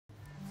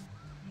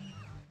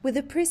With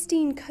a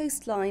pristine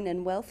coastline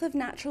and wealth of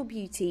natural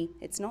beauty,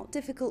 it's not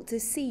difficult to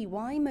see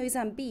why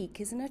Mozambique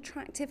is an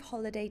attractive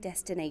holiday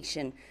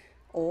destination,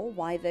 or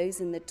why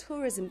those in the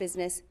tourism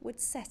business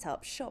would set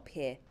up shop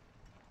here.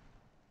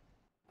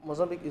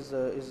 Mozambique is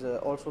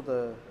also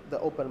the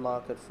open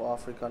market for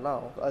Africa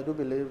now. I do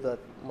believe that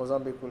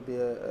Mozambique will be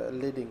a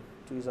leading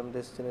tourism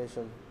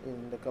destination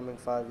in the coming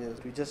 5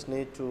 years. We just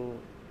need to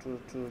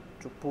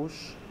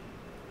push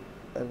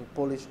and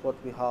polish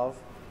what we have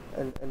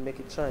and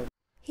make it shine.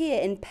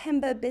 Here in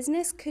Pemba,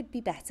 business could be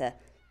better.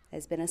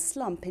 There's been a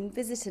slump in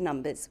visitor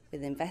numbers,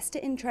 with investor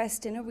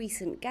interest in a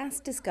recent gas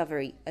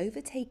discovery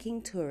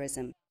overtaking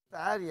tourism.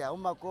 I'd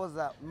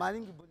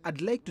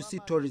like to see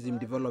tourism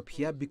develop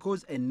here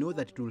because I know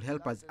that it will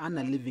help us earn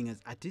a living as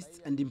artists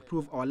and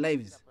improve our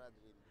lives.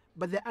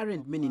 But there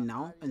aren't many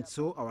now, and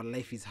so our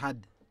life is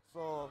hard.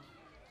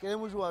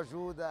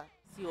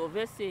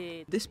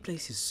 This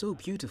place is so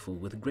beautiful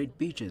with great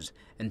beaches,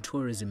 and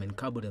tourism in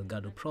Cabo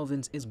Delgado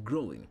province is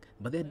growing,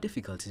 but there are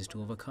difficulties to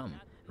overcome.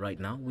 Right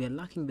now, we are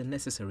lacking the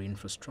necessary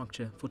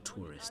infrastructure for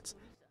tourists.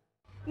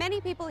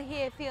 Many people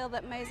here feel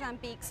that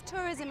Mozambique's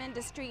tourism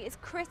industry is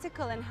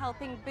critical in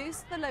helping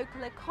boost the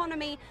local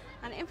economy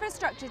and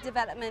infrastructure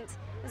development,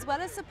 as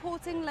well as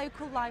supporting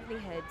local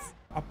livelihoods.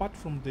 Apart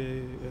from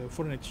the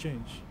foreign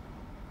exchange,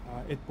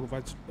 it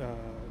provides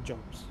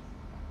jobs.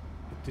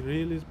 It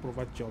really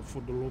provides jobs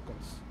for the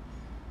locals.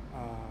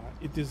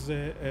 It is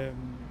a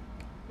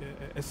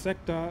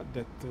sector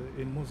that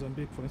in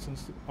Mozambique, for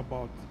instance,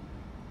 about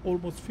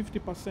almost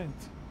 50%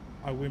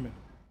 are women.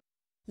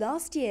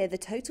 Last year, the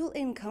total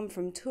income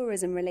from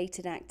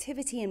tourism-related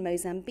activity in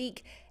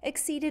Mozambique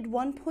exceeded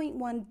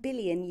 $1.1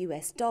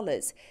 billion.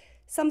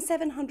 Some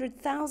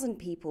 700,000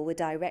 people were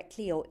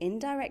directly or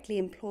indirectly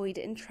employed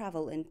in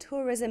travel and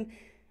tourism,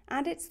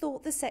 and it's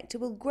thought the sector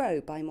will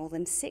grow by more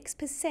than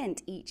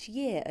 6% each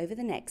year over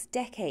the next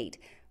decade,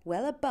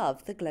 well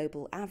above the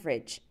global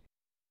average.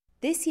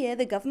 This year,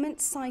 the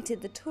government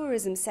cited the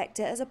tourism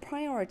sector as a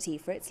priority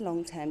for its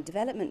long-term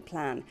development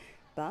plan.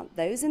 But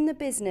those in the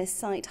business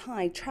cite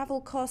high travel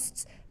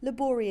costs,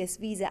 laborious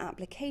visa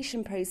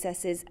application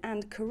processes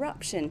and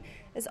corruption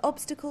as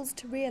obstacles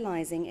to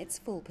realising its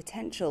full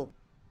potential.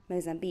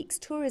 Mozambique's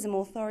tourism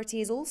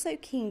authority is also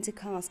keen to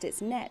cast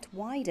its net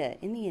wider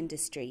in the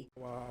industry.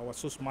 Our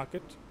source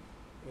market,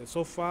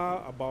 so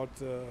far about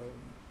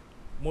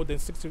more than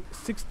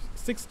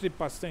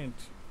 60%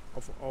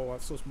 of our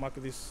source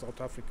market is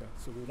South Africa,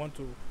 so we want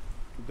to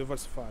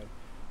diversify.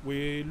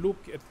 We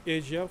look at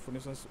Asia, for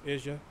instance,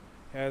 Asia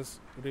has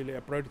really a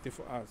priority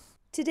for us.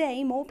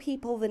 Today, more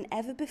people than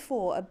ever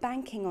before are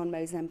banking on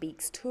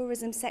Mozambique's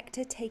tourism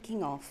sector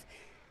taking off.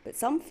 But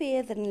some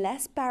fear that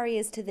unless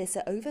barriers to this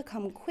are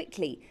overcome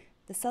quickly,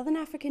 the southern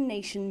African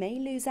nation may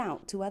lose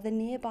out to other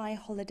nearby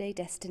holiday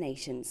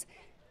destinations.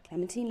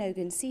 Clementine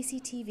Logan,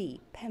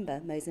 CCTV,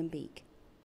 Pemba, Mozambique.